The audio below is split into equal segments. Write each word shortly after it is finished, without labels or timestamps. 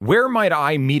Where might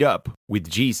I meet up with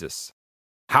Jesus?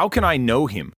 How can I know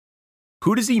him?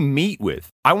 Who does he meet with?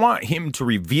 I want him to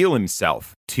reveal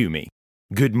himself to me.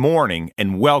 Good morning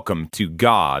and welcome to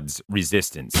God's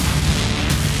Resistance.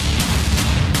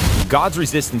 God's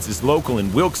Resistance is local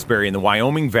in Wilkes-Barre in the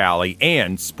Wyoming Valley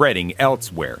and spreading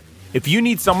elsewhere. If you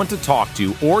need someone to talk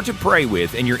to or to pray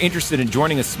with and you're interested in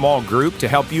joining a small group to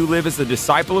help you live as a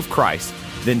disciple of Christ,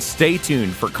 then stay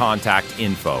tuned for contact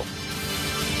info.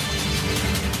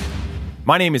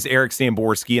 My name is Eric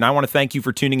Samborski, and I want to thank you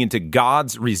for tuning into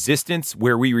God's Resistance,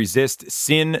 where we resist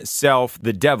sin, self,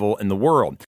 the devil, and the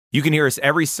world. You can hear us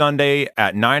every Sunday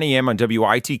at 9 a.m. on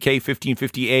WITK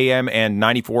 1550 AM and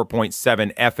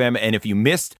 94.7 FM. And if you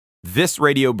missed this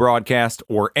radio broadcast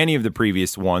or any of the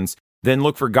previous ones, then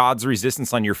look for God's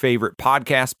Resistance on your favorite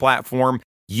podcast platform.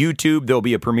 YouTube, there'll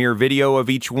be a premiere video of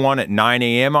each one at 9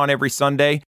 a.m. on every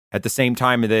Sunday. At the same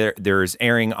time, there's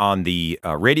airing on the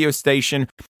radio station.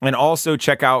 And also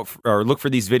check out or look for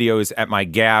these videos at my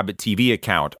Gab TV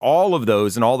account. All of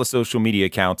those and all the social media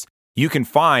accounts you can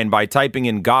find by typing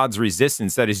in God's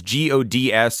Resistance. That is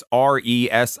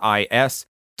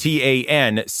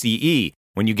GODSRESISTANCE.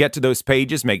 When you get to those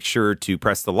pages, make sure to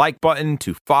press the like button,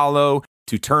 to follow,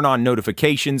 to turn on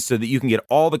notifications so that you can get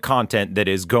all the content that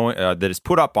is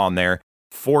put up on there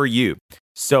for you.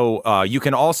 So you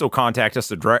can also contact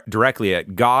us directly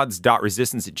at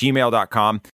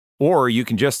gods.resistance@gmail.com, or you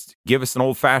can just give us an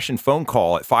old-fashioned phone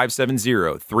call at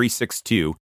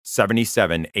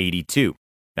 570-362-7782.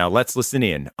 Now let's listen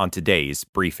in on today's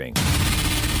briefing.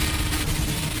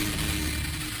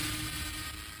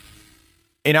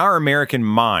 In our American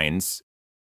minds,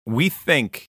 we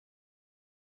think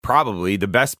probably the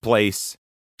best place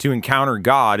to encounter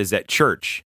God is at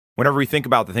church. Whenever we think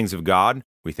about the things of God,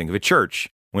 we think of a church.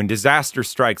 When disaster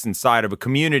strikes inside of a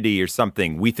community or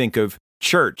something, we think of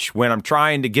church. When I'm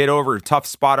trying to get over a tough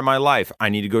spot in my life, I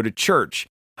need to go to church.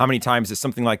 How many times has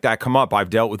something like that come up? I've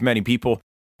dealt with many people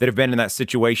that have been in that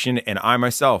situation, and I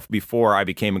myself, before I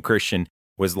became a Christian,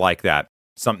 was like that.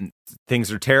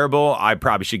 Things are terrible, I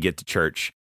probably should get to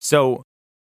church. So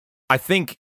I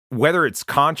think whether it's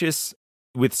conscious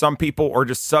with some people or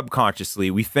just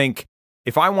subconsciously, we think,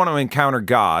 if I want to encounter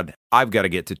God, I've got to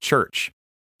get to church.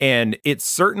 And it's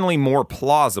certainly more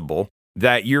plausible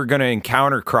that you're going to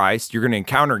encounter Christ, you're going to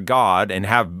encounter God, and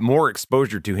have more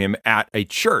exposure to him at a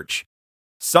church.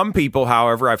 Some people,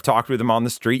 however, I've talked with them on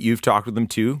the street, you've talked with them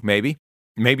too, maybe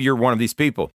you're one of these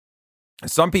people.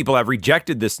 Some people have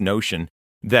rejected this notion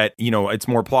that, it's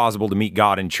more plausible to meet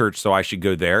God in church, so I should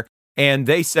go there. And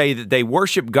they say that they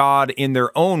worship God in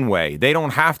their own way. They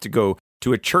don't have to go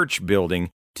to a church building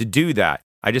to do that.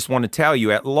 I just want to tell you,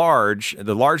 the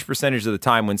large percentage of the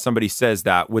time when somebody says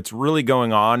that, what's really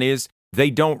going on is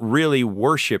they don't really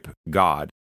worship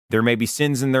God. There may be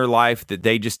sins in their life that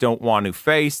they just don't want to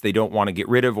face, they don't want to get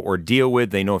rid of or deal with.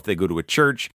 They know if they go to a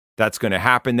church, that's going to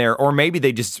happen there. Or maybe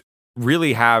they just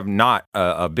really have not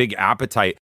a big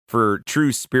appetite for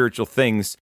true spiritual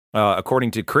things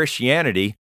according to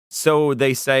Christianity. So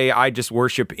they say, I just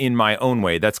worship in my own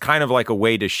way. That's kind of like a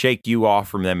way to shake you off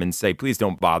from them and say, please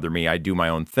don't bother me. I do my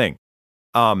own thing.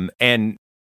 And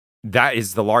that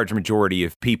is the large majority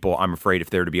of people, I'm afraid, if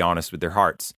they're to be honest with their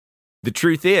hearts. The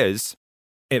truth is,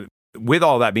 with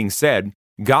all that being said,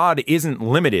 God isn't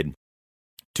limited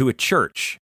to a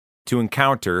church to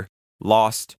encounter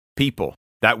lost people.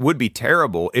 That would be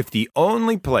terrible if the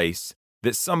only place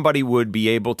that somebody would be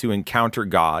able to encounter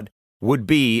God would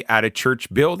be at a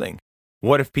church building.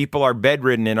 What if people are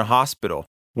bedridden in a hospital?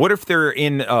 What if they're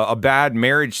in a bad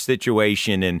marriage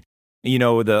situation and,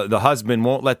 the husband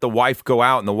won't let the wife go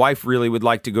out and the wife really would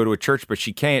like to go to a church, but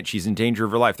she can't. She's in danger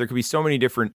of her life. There could be so many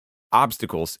different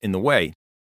obstacles in the way.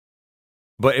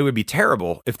 But it would be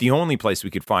terrible if the only place we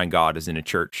could find God is in a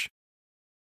church.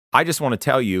 I just want to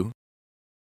tell you,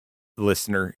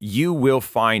 listener, you will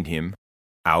find him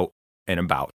out and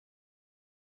about.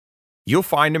 You'll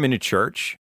find him in a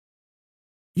church.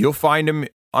 You'll find him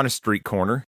on a street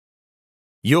corner.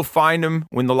 You'll find him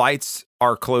when the lights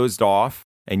are closed off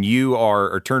and you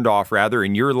are turned off rather,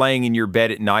 and you're laying in your bed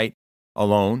at night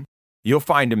alone. You'll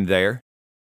find him there.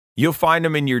 You'll find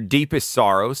him in your deepest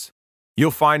sorrows. You'll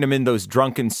find him in those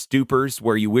drunken stupors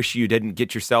where you wish you didn't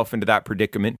get yourself into that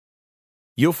predicament.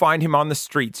 You'll find him on the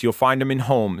streets. You'll find him in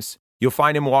homes. You'll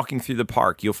find him walking through the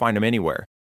park. You'll find him anywhere.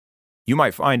 You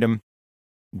might find him,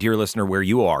 dear listener, where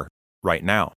you are right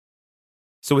now.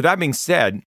 So with that being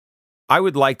said, I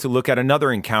would like to look at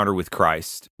another encounter with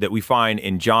Christ that we find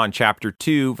in John chapter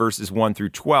 2, verses 1 through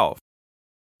 12.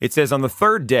 It says, on the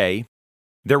third day,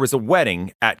 there was a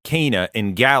wedding at Cana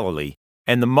in Galilee,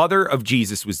 and the mother of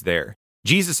Jesus was there.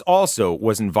 Jesus also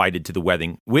was invited to the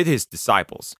wedding with his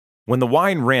disciples. When the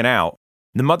wine ran out,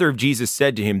 the mother of Jesus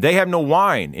said to him, "They have no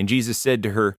wine." And Jesus said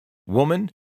to her,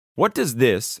 "Woman, what does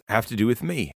this have to do with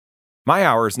me? My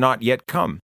hour is not yet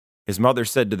come." His mother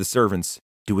said to the servants,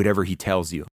 "Do whatever he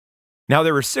tells you." Now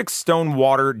there were 6 stone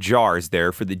water jars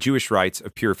there for the Jewish rites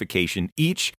of purification,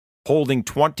 each holding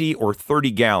 20 or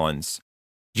 30 gallons.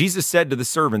 Jesus said to the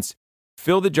servants,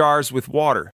 "Fill the jars with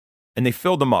water." And they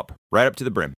filled them up, right up to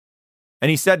the brim. And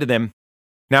he said to them,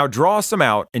 "Now draw some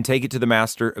out and take it to the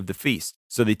master of the feast."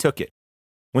 So they took it.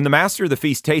 When the master of the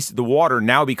feast tasted the water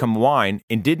now become wine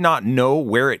and did not know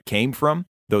where it came from,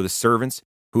 though the servants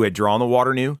who had drawn the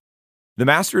water knew, the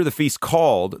master of the feast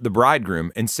called the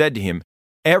bridegroom and said to him,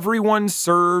 "Everyone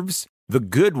serves the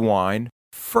good wine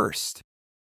first.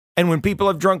 And when people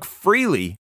have drunk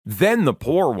freely, then the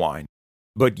poor wine.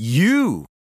 But you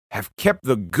have kept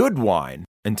the good wine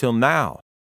until now."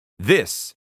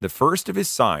 This, the first of his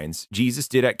signs, Jesus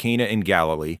did at Cana in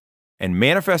Galilee, and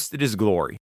manifested his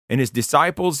glory, and his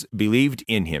disciples believed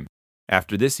in him.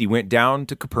 After this, he went down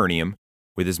to Capernaum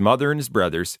with his mother and his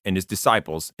brothers and his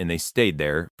disciples, and they stayed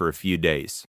there for a few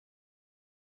days.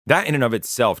 That in and of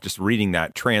itself, just reading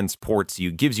that, transports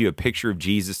you, gives you a picture of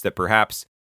Jesus that perhaps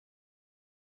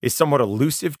is somewhat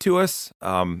elusive to us.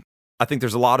 I think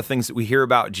there's a lot of things that we hear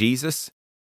about Jesus,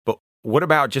 but what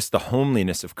about just the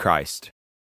homeliness of Christ?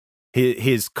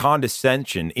 His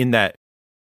condescension in that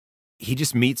he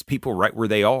just meets people right where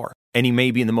they are. And he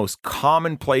may be in the most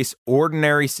commonplace,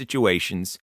 ordinary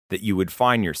situations that you would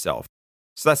find yourself.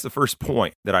 So that's the first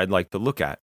point that I'd like to look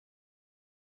at.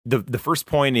 The first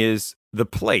point is the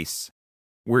place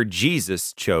where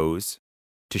Jesus chose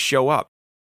to show up.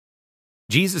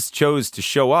 Jesus chose to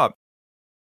show up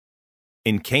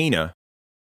in Cana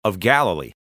of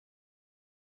Galilee.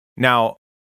 Now,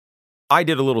 I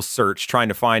did a little search trying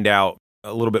to find out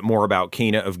a little bit more about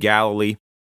Cana of Galilee.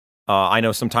 I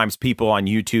know sometimes people on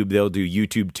YouTube, they'll do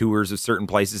YouTube tours of certain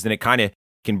places, and it kind of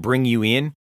can bring you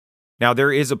in. Now,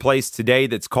 there is a place today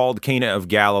that's called Cana of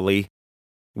Galilee,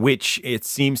 which it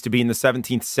seems to be in the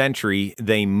 17th century.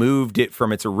 They moved it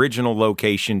from its original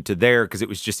location to there because it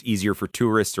was just easier for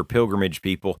tourists or pilgrimage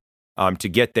people to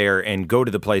get there and go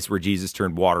to the place where Jesus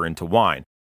turned water into wine.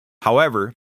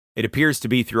 However, it appears to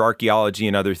be through archaeology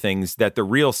and other things that the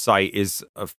real site is,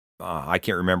 I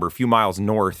can't remember, a few miles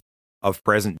north of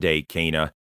present-day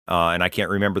Cana, and I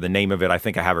can't remember the name of it. I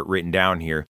think I have it written down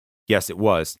here. Yes, it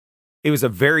was. It was a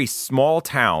very small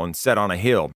town set on a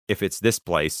hill, if it's this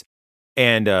place,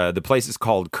 and the place is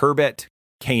called Khirbet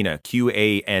Cana,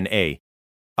 Qana.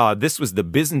 This was the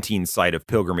Byzantine site of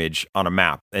pilgrimage on a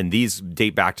map, and these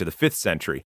date back to the 5th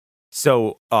century.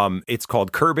 So it's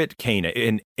called Khirbet Cana,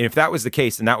 and if that was the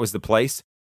case and that was the place,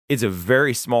 it's a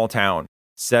very small town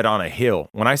set on a hill.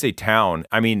 When I say town,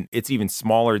 I mean it's even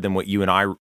smaller than what you and I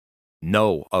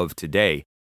know of today.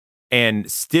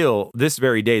 And still, this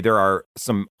very day, there are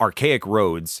some archaic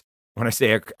roads. When I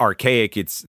say archaic,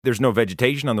 there's no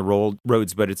vegetation on the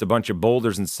roads, but it's a bunch of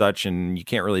boulders and such, and you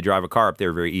can't really drive a car up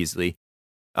there very easily.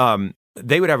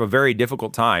 They would have a very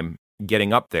difficult time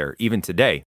getting up there, even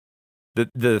today.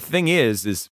 The thing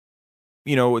is,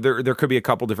 you know, there could be a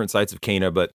couple different sites of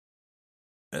Cana, but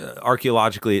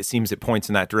archaeologically, it seems it points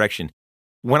in that direction.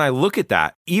 When I look at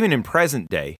that, even in present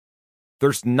day,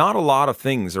 there's not a lot of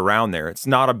things around there. It's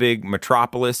not a big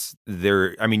metropolis.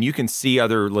 You can see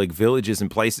other like villages and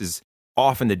places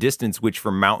off in the distance, which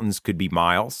from mountains could be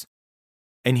miles.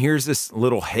 And here's this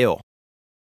little hill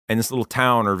and this little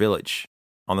town or village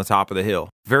on the top of the hill.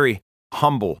 Very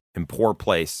humble and poor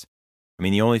place. I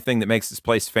mean, the only thing that makes this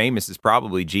place famous is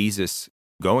probably Jesus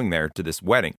going there to this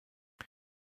wedding.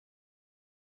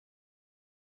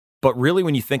 But really,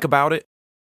 when you think about it,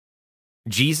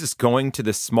 Jesus going to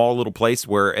this small little place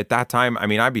where at that time, I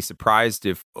mean, I'd be surprised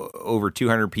if over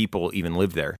 200 people even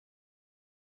lived there.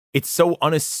 It's so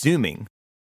unassuming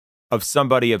of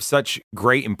somebody of such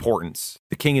great importance,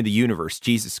 the King of the universe,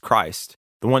 Jesus Christ,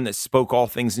 the one that spoke all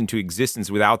things into existence.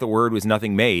 Without the word was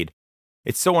nothing made.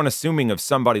 It's so unassuming of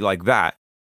somebody like that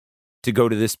to go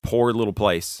to this poor little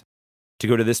place, to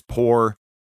go to this poor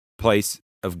place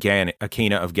of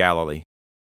Cana of Galilee.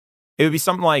 It would be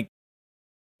something like,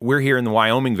 we're here in the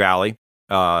Wyoming Valley,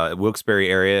 Wilkes-Barre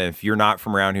area. If you're not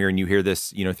from around here and you hear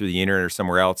this, you know, through the internet or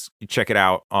somewhere else, you check it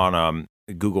out on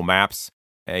Google Maps.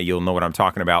 You'll know what I'm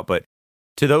talking about. But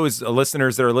to those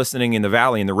listeners that are listening in the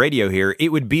valley in the radio here, it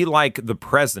would be like the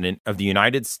president of the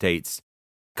United States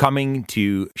coming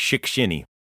to Chickasha.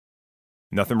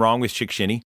 Nothing wrong with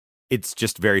Chickasha. It's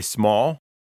just very small.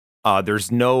 There's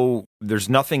nothing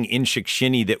in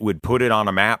Chickasha that would put it on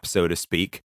a map, so to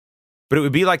speak. But it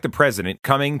would be like the president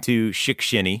coming to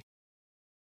Chickasha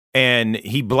and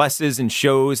he blesses and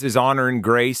shows his honor and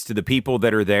grace to the people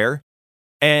that are there.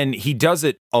 And he does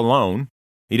it alone.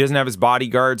 He doesn't have his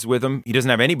bodyguards with him. He doesn't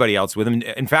have anybody else with him.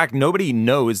 In fact, nobody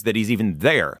knows that he's even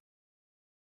there.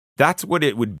 That's what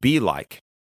it would be like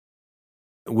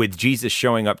with Jesus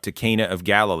showing up to Cana of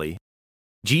Galilee.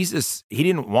 Jesus, he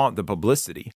didn't want the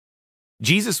publicity.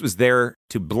 Jesus was there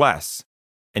to bless,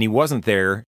 and he wasn't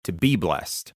there to be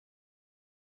blessed.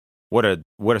 What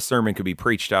a sermon could be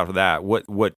preached out of that.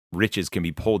 What riches can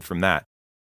be pulled from that.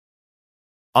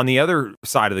 On the other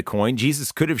side of the coin,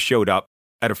 Jesus could have showed up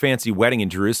at a fancy wedding in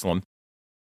Jerusalem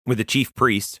with the chief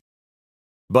priest,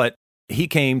 but he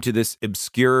came to this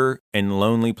obscure and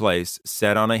lonely place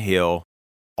set on a hill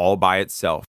all by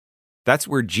itself. That's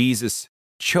where Jesus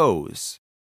chose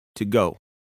to go.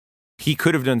 He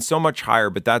could have done so much higher,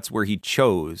 but that's where he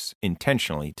chose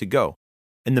intentionally to go.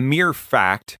 And the mere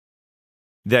fact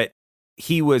that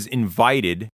he was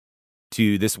invited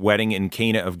to this wedding in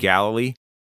Cana of Galilee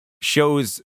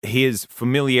shows his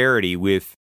familiarity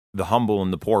with the humble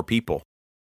and the poor people.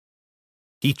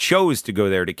 He chose to go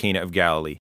there to Cana of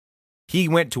Galilee. He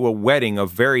went to a wedding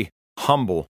of very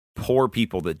humble, poor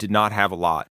people that did not have a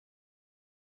lot.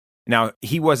 Now,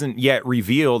 he wasn't yet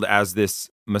revealed as this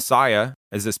Messiah,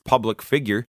 as this public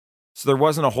figure, so there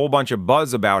wasn't a whole bunch of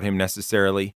buzz about him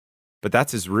necessarily, but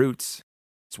that's his roots.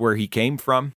 It's where he came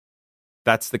from.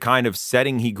 That's the kind of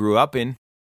setting he grew up in.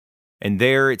 And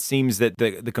there it seems that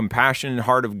the compassion and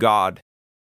heart of God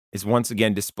is once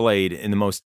again displayed in the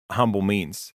most humble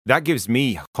means. That gives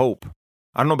me hope.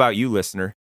 I don't know about you,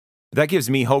 listener, but that gives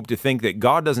me hope to think that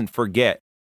God doesn't forget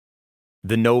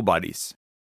the nobodies.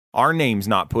 Our name's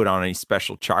not put on any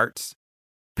special charts.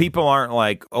 People aren't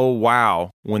like, oh, wow,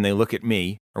 when they look at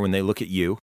me or when they look at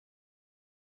you.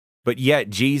 But yet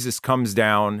Jesus comes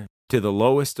down to the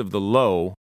lowest of the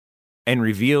low and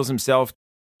reveals himself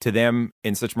to them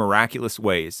in such miraculous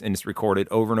ways, and it's recorded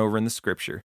over and over in the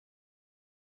scripture.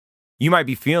 You might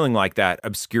be feeling like that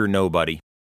obscure nobody,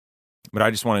 but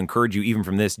I just want to encourage you, even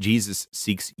from this, Jesus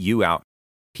seeks you out.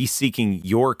 He's seeking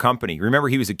your company. Remember,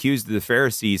 he was accused of the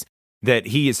Pharisees that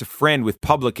he is a friend with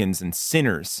publicans and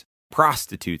sinners,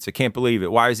 prostitutes. I can't believe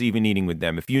it. Why is he even eating with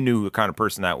them? If you knew what kind of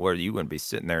person that was, you wouldn't be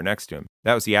sitting there next to him.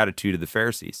 That was the attitude of the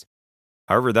Pharisees.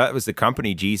 However, that was the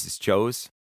company Jesus chose.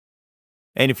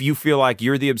 And if you feel like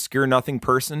you're the obscure nothing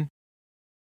person,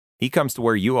 he comes to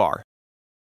where you are.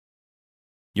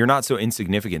 You're not so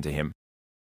insignificant to him.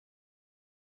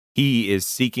 He is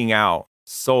seeking out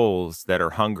souls that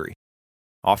are hungry.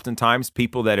 Oftentimes,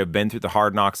 people that have been through the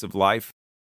hard knocks of life,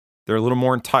 they're a little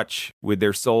more in touch with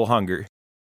their soul hunger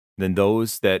than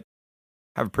those that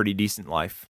have a pretty decent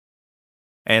life.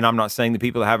 And I'm not saying the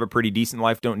people that have a pretty decent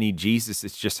life don't need Jesus.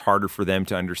 It's just harder for them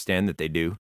to understand that they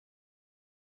do.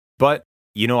 But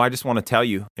I just want to tell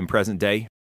you, in present day,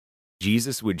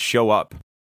 Jesus would show up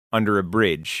under a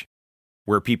bridge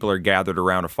where people are gathered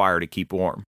around a fire to keep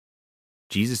warm.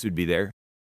 Jesus would be there.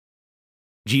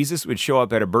 Jesus would show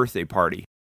up at a birthday party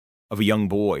of a young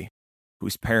boy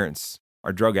whose parents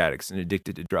are drug addicts and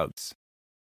addicted to drugs.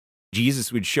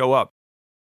 Jesus would show up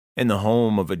in the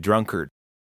home of a drunkard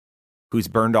who's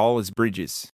burned all his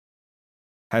bridges,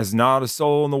 has not a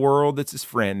soul in the world that's his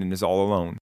friend, and is all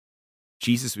alone.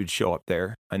 Jesus would show up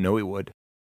there. I know he would.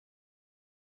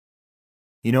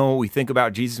 We think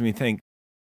about Jesus and we think,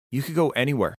 you could go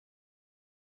anywhere.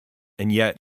 And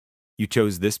yet, you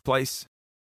chose this place?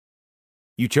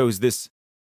 You chose this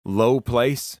low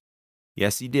place?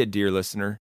 Yes, he did, dear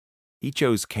listener. He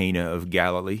chose Cana of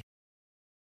Galilee.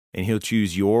 And he'll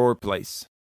choose your place.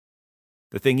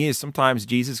 The thing is, sometimes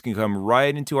Jesus can come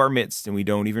right into our midst and we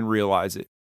don't even realize it.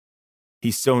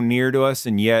 He's so near to us,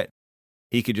 and yet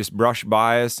he could just brush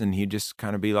by us and he'd just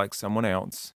kind of be like someone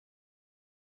else.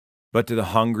 But to the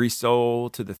hungry soul,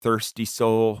 to the thirsty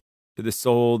soul, to the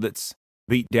soul that's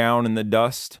beat down in the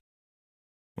dust,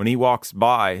 when he walks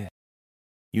by,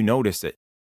 you notice it.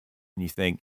 And you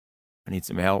think, I need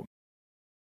some help.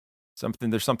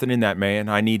 There's something in that man.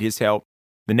 I need his help.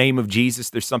 The name of Jesus,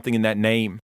 there's something in that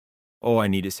name. Oh, I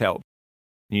need his help.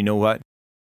 And you know what?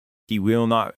 He will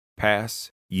not pass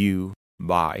you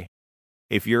by.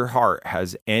 If your heart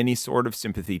has any sort of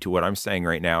sympathy to what I'm saying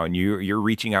right now, and you're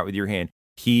reaching out with your hand,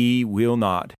 he will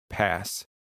not pass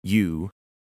you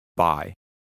by.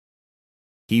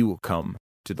 He will come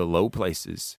to the low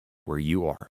places where you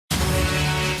are.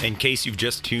 In case you've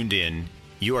just tuned in,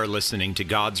 you are listening to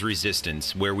God's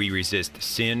Resistance, where we resist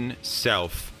sin,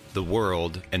 self, the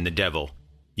world, and the devil.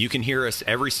 You can hear us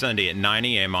every Sunday at 9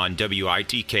 a.m. on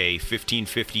WITK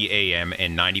 1550 AM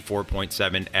and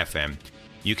 94.7 FM.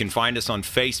 You can find us on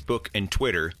Facebook and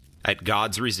Twitter at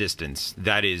God's Resistance.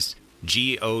 That is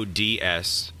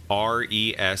GODS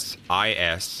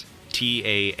RESISTANCE.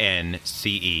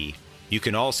 You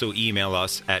can also email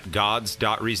us at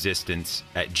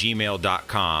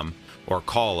gods.resistance@gmail.com or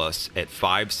call us at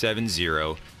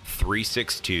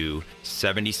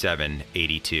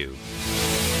 570-362-7782.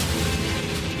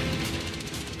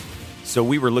 So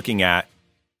we were looking at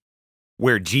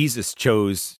where Jesus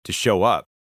chose to show up.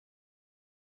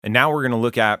 And now we're going to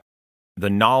look at the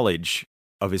knowledge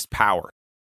of his power.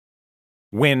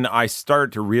 When I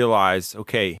started to realize,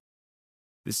 okay,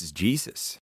 this is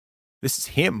Jesus. This is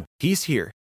him. He's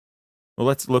here. Well,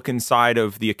 let's look inside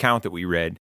of the account that we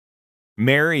read.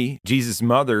 Mary, Jesus'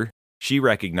 mother, she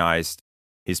recognized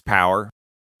his power.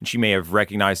 And she may have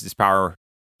recognized his power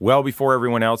well before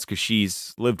everyone else because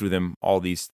she's lived with him all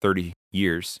these 30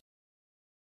 years.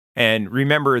 And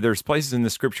remember, there's places in the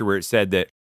scripture where it said that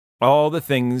all the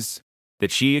things that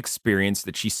she experienced,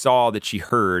 that she saw, that she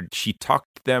heard, she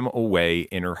tucked them away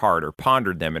in her heart or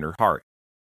pondered them in her heart.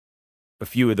 A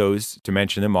few of those, to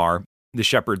mention them, are the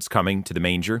shepherds coming to the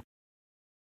manger.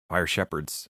 Why are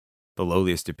shepherds the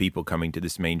lowliest of people coming to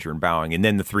this manger and bowing? And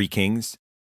then the three kings.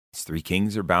 These three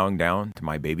kings are bowing down to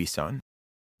my baby son.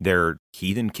 They're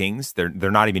heathen kings. They're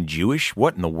not even Jewish.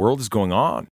 What in the world is going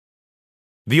on?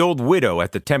 The old widow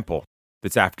at the temple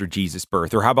that's after Jesus'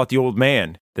 birth. Or how about the old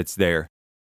man that's there?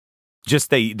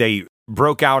 Just they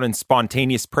broke out in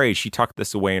spontaneous praise. She tucked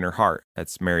this away in her heart.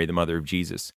 That's Mary, the mother of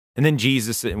Jesus. And then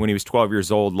Jesus, when he was 12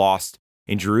 years old, lost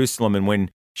in Jerusalem. And when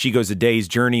she goes a day's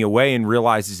journey away and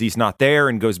realizes he's not there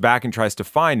and goes back and tries to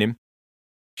find him,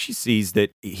 she sees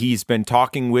that he's been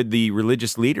talking with the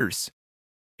religious leaders.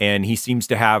 And he seems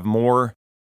to have more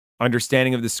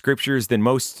understanding of the scriptures than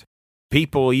most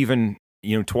people, even,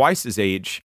 twice his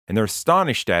age. And they're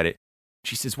astonished at it.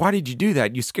 She says, "Why did you do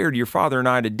that? You scared your father and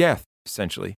I to death,"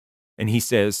 essentially. And he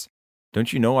says,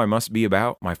 "Don't you know I must be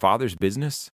about my Father's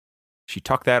business?" She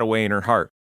tucked that away in her heart.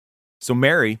 So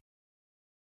Mary,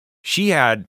 she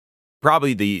had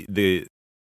probably the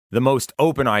most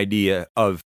open idea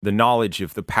of the knowledge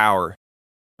of the power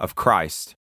of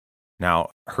Christ. Now,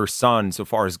 her son, so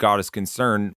far as God is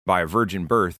concerned, by a virgin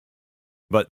birth,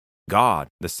 but God,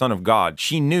 the Son of God,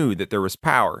 she knew that there was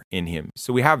power in him.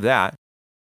 So we have that.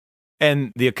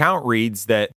 And the account reads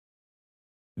that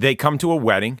they come to a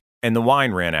wedding and the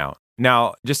wine ran out.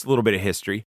 Now, just a little bit of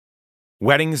history.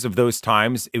 Weddings of those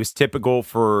times, it was typical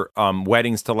for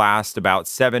weddings to last about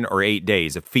 7 or 8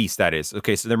 days, a feast, that is.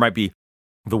 Okay, so there might be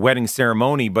the wedding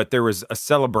ceremony, but there was a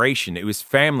celebration. It was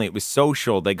family. It was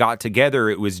social. They got together.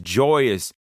 It was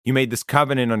joyous. You made this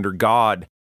covenant under God,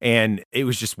 and it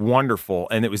was just wonderful.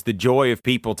 And it was the joy of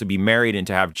people to be married and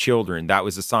to have children. That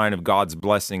was a sign of God's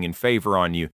blessing and favor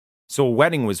on you. So a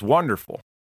wedding was wonderful.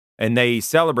 And they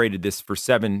celebrated this for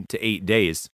 7 to 8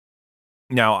 days.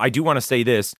 Now, I do want to say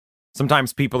this.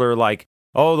 Sometimes people are like,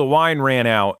 oh, the wine ran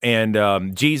out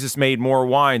and Jesus made more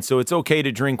wine, so it's okay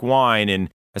to drink wine. And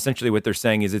essentially what they're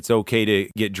saying is it's okay to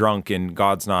get drunk, and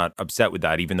God's not upset with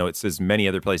that, even though it says many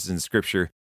other places in Scripture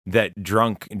that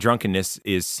drunkenness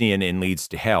is sin and leads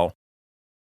to hell.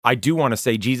 I do want to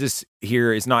say Jesus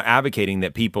here is not advocating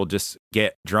that people just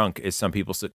get drunk, as some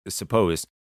people suppose.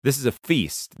 This is a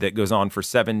feast that goes on for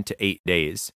 7 to 8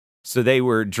 days. So they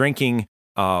were drinking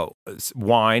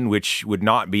wine, which would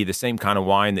not be the same kind of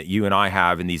wine that you and I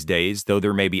have in these days, though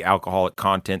there may be alcoholic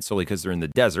content solely because they're in the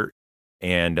desert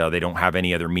and they don't have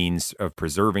any other means of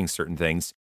preserving certain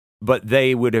things. But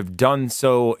they would have done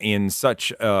so in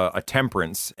such a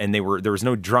temperance, and there was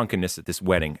no drunkenness at this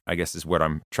wedding, I guess is what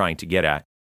I'm trying to get at.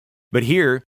 But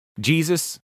here,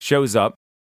 Jesus shows up,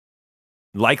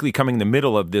 likely coming in the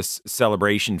middle of this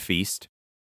celebration feast,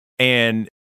 and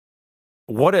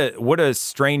what a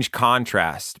strange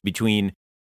contrast between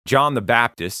John the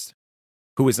Baptist,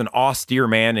 who was an austere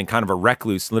man and kind of a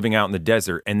recluse living out in the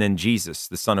desert, and then Jesus,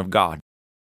 the Son of God,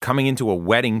 coming into a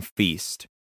wedding feast,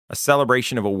 a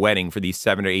celebration of a wedding for these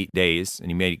 7 or 8 days,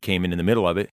 and he came in the middle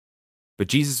of it. But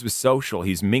Jesus was social.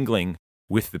 He's mingling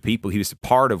with the people. He was a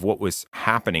part of what was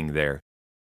happening there.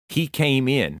 He came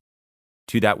in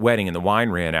to that wedding and the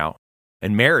wine ran out.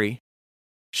 And Mary,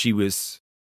 seems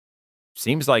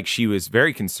like she was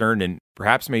very concerned and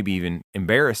perhaps maybe even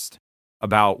embarrassed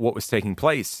about what was taking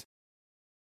place.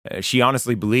 She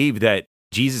honestly believed that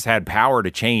Jesus had power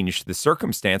to change the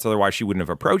circumstance, otherwise she wouldn't have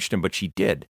approached him, but she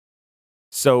did.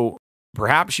 So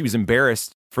perhaps she was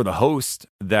embarrassed for the host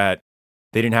that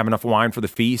they didn't have enough wine for the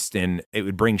feast and it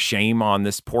would bring shame on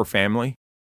this poor family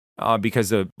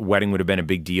because a wedding would have been a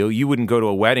big deal. You wouldn't go to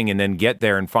a wedding and then get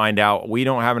there and find out, we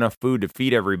don't have enough food to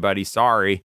feed everybody,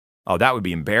 sorry. Oh, that would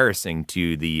be embarrassing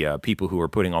to the people who are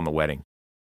putting on the wedding.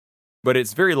 But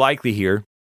it's very likely here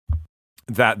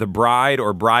that the bride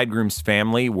or bridegroom's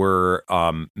family were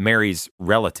Mary's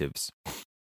relatives.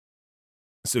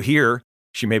 So here,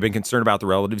 she may have been concerned about the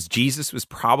relatives. Jesus was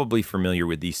probably familiar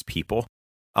with these people.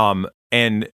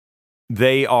 And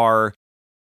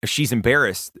she's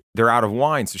embarrassed. They're out of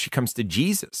wine. So she comes to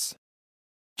Jesus.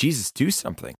 Jesus, do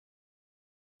something.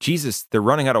 Jesus, they're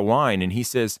running out of wine. And he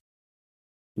says,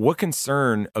 what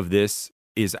concern of this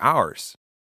is ours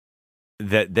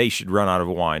that they should run out of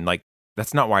wine? Like,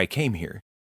 that's not why I came here.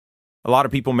 A lot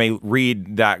of people may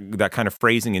read that kind of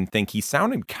phrasing and think he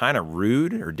sounded kind of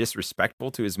rude or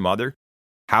disrespectful to his mother.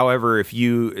 However, if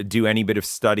you do any bit of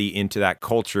study into that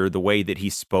culture, the way that he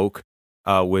spoke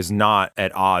was not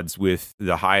at odds with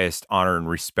the highest honor and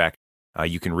respect.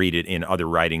 You can read it in other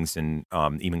writings and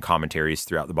even commentaries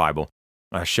throughout the Bible,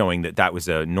 showing that was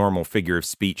a normal figure of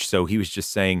speech. So he was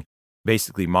just saying,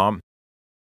 basically, Mom,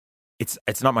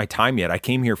 it's not my time yet. I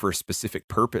came here for a specific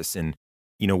purpose. And,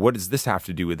 what does this have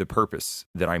to do with the purpose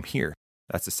that I'm here?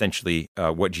 That's essentially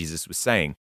what Jesus was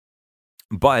saying.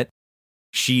 But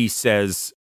she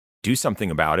says, do something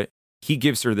about it. He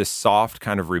gives her this soft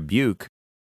kind of rebuke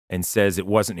and says it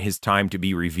wasn't his time to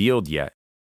be revealed yet.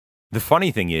 The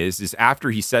funny thing is after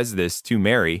he says this to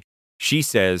Mary, she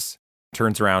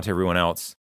turns around to everyone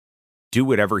else, do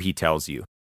whatever he tells you.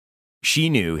 She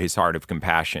knew his heart of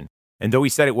compassion. And though he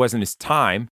said it wasn't his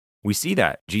time, we see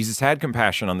that Jesus had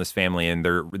compassion on this family, and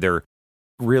they're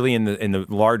really in the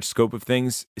large scope of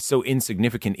things, it's so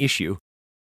insignificant issue,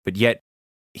 but yet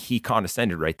he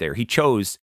condescended right there. He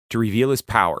chose to reveal his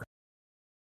power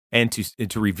and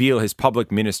to reveal his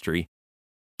public ministry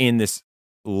in this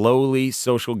lowly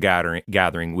social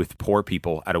gathering with poor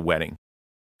people at a wedding.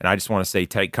 And I just want to say,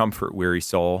 take comfort, weary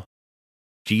soul.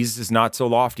 Jesus is not so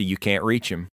lofty you can't reach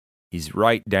him. He's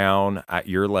right down at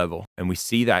your level. And we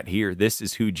see that here. This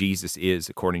is who Jesus is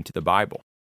according to the Bible.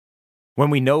 When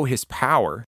we know his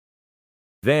power,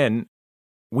 then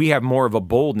we have more of a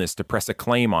boldness to press a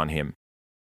claim on him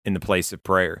in the place of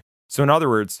prayer. So in other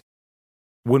words,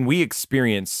 when we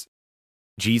experience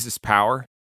Jesus' power,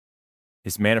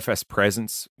 his manifest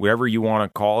presence, whatever you want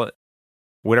to call it,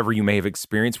 whatever you may have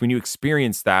experienced, when you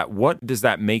experience that, what does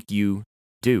that make you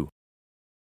do?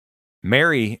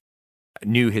 Mary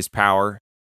knew his power,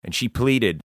 and she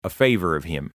pleaded a favor of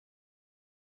him.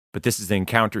 But this is the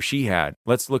encounter she had.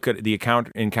 Let's look at the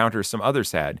encounter some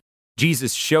others had.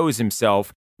 Jesus shows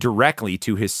himself directly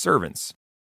to his servants.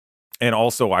 And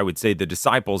also, I would say the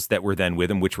disciples that were then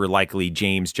with him, which were likely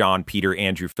James, John, Peter,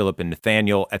 Andrew, Philip, and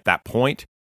Nathanael at that point.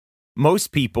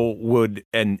 Most people would,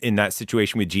 and in that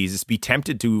situation with Jesus, be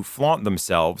tempted to flaunt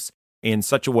themselves in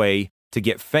such a way to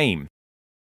get fame.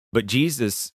 But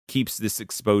Jesus keeps this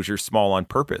exposure small on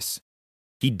purpose.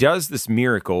 He does this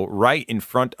miracle right in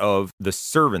front of the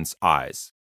servants'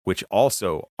 eyes, which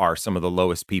also are some of the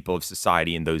lowest people of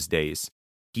society in those days.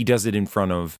 He does it in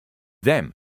front of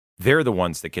them. They're the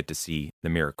ones that get to see the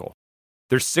miracle.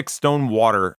 There's 6 stone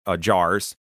water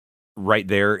jars right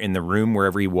there in the room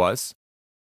wherever he was.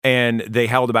 And they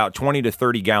held about 20 to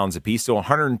 30 gallons apiece, so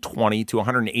 120 to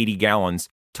 180 gallons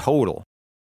total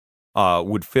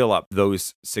would fill up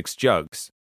those 6 jugs.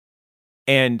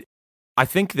 And I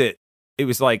think that it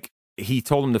was like he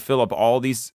told them to fill up all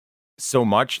these so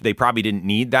much, they probably didn't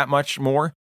need that much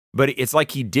more. But it's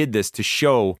like he did this to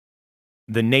show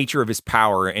the nature of his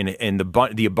power and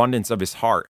the abundance of his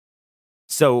heart.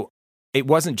 So it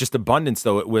wasn't just abundance,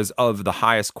 though. It was of the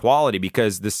highest quality,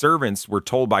 because the servants were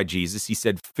told by Jesus, he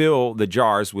said, fill the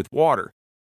jars with water.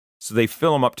 So they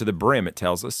fill them up to the brim, it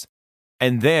tells us.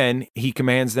 And then he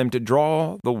commands them to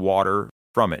draw the water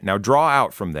from it. Now, draw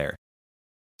out from there.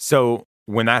 So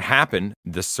when that happened,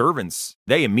 the servants,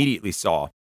 they immediately saw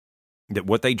that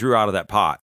what they drew out of that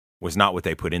pot was not what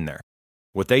they put in there.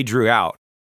 What they drew out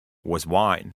was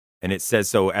wine. And it says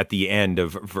so at the end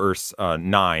of verse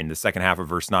 9, the second half of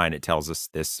verse 9, it tells us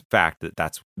this fact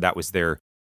that was their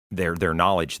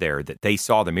knowledge there, that they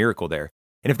saw the miracle there.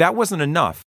 And if that wasn't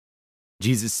enough,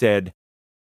 Jesus said,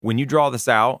 when you draw this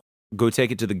out, go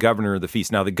take it to the governor of the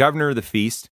feast. Now, the governor of the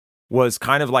feast was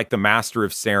kind of like the master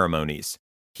of ceremonies.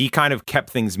 He kind of kept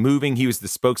things moving. He was the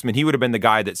spokesman. He would have been the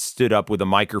guy that stood up with a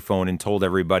microphone and told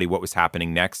everybody what was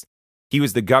happening next. He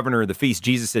was the governor of the feast.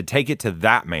 Jesus said, take it to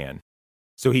that man.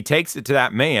 So he takes it to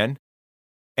that man,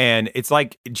 and it's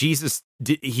like Jesus,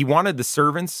 he wanted the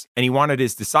servants and he wanted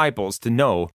his disciples to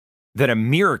know that a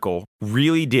miracle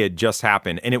really did just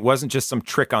happen, and it wasn't just some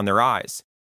trick on their eyes.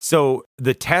 So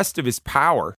the test of his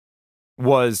power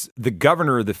was the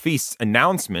governor of the feast's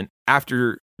announcement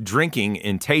after drinking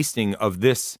and tasting of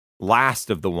this last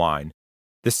of the wine.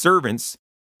 The servants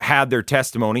had their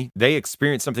testimony. They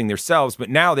experienced something themselves, but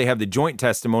now they have the joint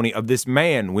testimony of this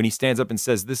man when he stands up and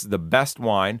says, "This is the best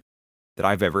wine that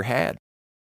I've ever had."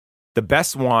 The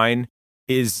best wine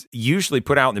is usually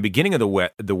put out in the beginning of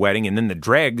the wedding, and then the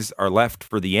dregs are left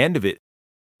for the end of it.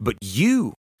 But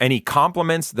you, and he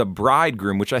compliments the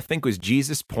bridegroom, which I think was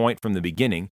Jesus' point from the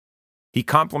beginning. He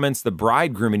compliments the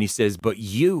bridegroom and he says, "But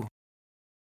you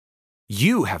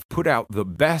have put out the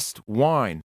best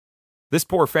wine." This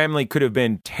poor family could have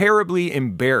been terribly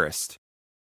embarrassed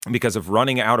because of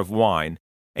running out of wine.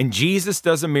 And Jesus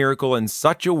does a miracle in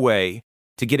such a way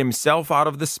to get himself out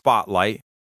of the spotlight,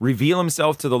 reveal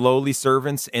himself to the lowly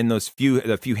servants and the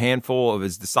few handful of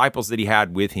his disciples that he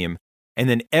had with him. And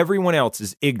then everyone else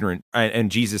is ignorant,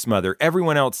 and Jesus' mother,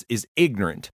 everyone else is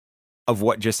ignorant of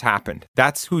what just happened.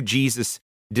 That's who Jesus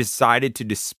decided to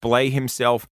display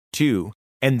himself to,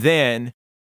 and then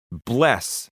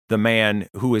bless the man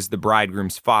who is the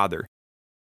bridegroom's father.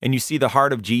 And you see the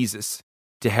heart of Jesus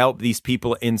to help these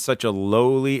people in such a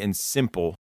lowly and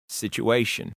simple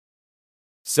situation.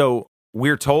 So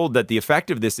we're told that the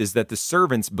effect of this is that the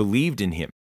servants believed in him,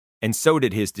 and so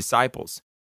did his disciples.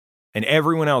 And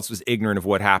everyone else was ignorant of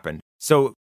what happened.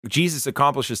 So Jesus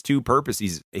accomplishes two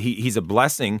purposes. He's a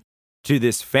blessing to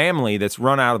this family that's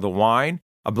run out of the wine,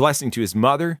 a blessing to his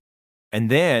mother, and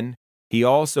then he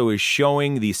also is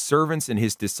showing the servants and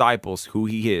his disciples who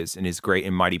he is in his great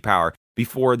and mighty power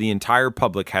before the entire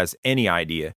public has any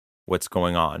idea what's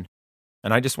going on.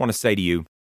 And I just want to say to you,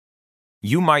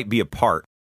 you might be a part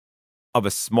of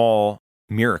a small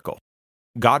miracle.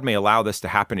 God may allow this to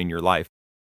happen in your life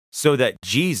so that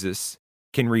Jesus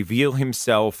can reveal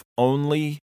himself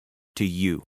only to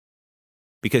you,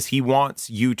 because he wants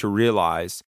you to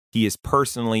realize he is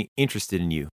personally interested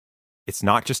in you. It's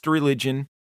not just a religion,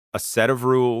 a set of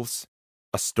rules,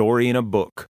 a story in a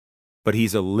book, but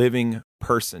he's a living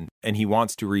person, and he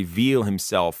wants to reveal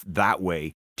himself that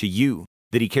way to you,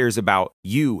 that he cares about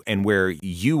you and where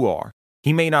you are.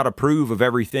 He may not approve of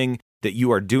everything that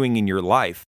you are doing in your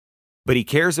life, but he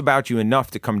cares about you enough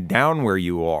to come down where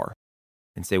you are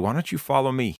and say, "Why don't you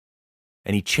follow me?"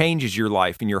 And he changes your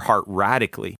life and your heart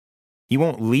radically. He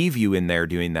won't leave you in there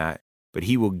doing that, but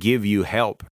he will give you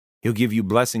help. He'll give you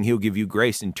blessing. He'll give you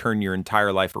grace and turn your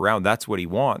entire life around. That's what he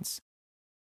wants.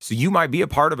 So you might be a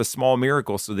part of a small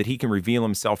miracle so that he can reveal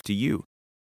himself to you.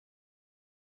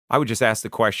 I would just ask the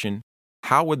question,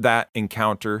 how would that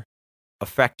encounter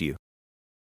affect you?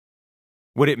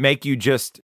 Would it make you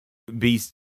just be,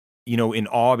 in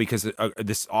awe because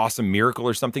this awesome miracle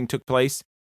or something took place?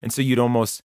 And so you'd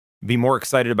almost be more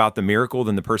excited about the miracle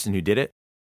than the person who did it?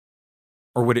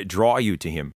 Or would it draw you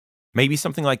to him? Maybe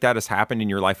something like that has happened in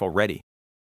your life already.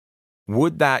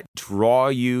 Would that draw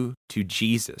you to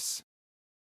Jesus?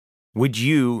 Would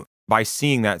you, by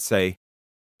seeing that, say,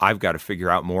 "I've got to figure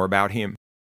out more about him.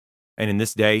 And in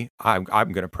this day, I'm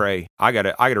going to pray. I got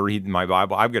to read my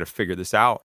Bible. I've got to figure this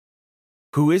out.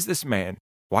 Who is this man?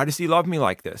 Why does he love me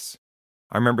like this?"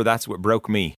 I remember that's what broke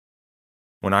me.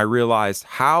 When I realized,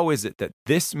 how is it that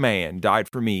this man died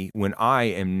for me when I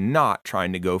am not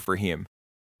trying to go for him?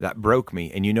 That broke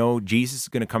me. And Jesus is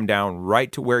going to come down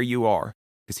right to where you are,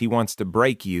 because he wants to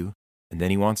break you, and then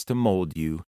he wants to mold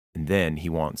you, and then he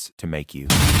wants to make you.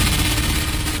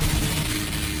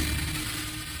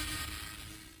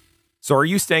 So are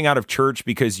you staying out of church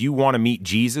because you want to meet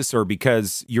Jesus, or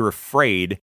because you're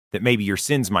afraid that maybe your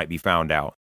sins might be found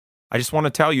out? I just want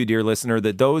to tell you, dear listener,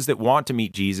 that those that want to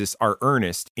meet Jesus are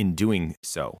earnest in doing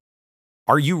so.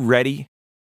 Are you ready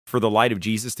for the light of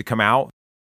Jesus to come out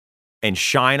and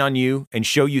shine on you and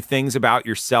show you things about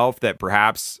yourself that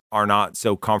perhaps are not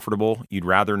so comfortable? You'd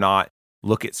rather not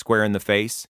look it square in the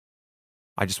face.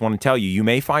 I just want to tell you, you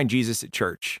may find Jesus at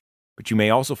church, but you may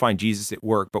also find Jesus at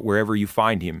work. But wherever you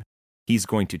find him, he's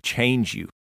going to change you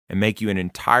and make you an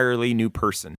entirely new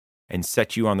person and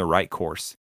set you on the right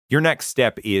course. Your next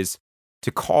step is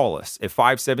to call us at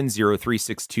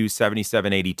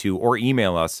 570-362-7782 or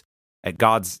email us at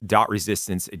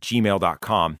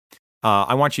gods.resistance@gmail.com.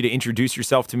 I want you to introduce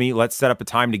yourself to me. Let's set up a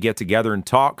time to get together and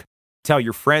talk. Tell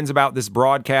your friends about this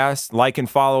broadcast. Like and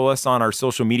follow us on our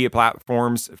social media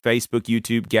platforms, Facebook,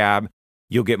 YouTube, Gab.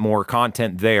 You'll get more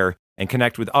content there and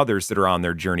connect with others that are on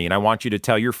their journey. And I want you to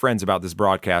tell your friends about this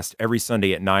broadcast every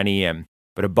Sunday at 9 a.m.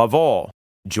 But above all,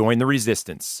 join the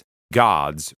resistance,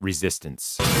 God's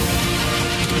resistance.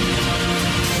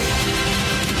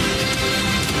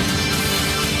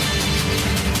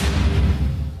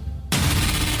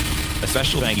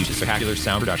 special thank you to Spectacular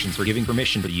Sound Productions for giving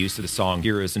permission for the use of the song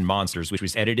Heroes and Monsters, which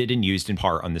was edited and used in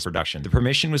part on this production. The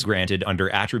permission was granted under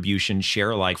Attribution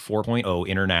Share Alike 4.0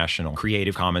 International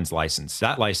Creative Commons license.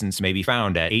 That license may be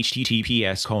found at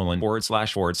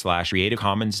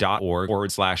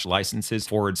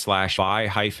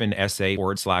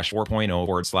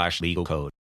https://creativecommons.org/licenses/by-sa/4.0/legal code.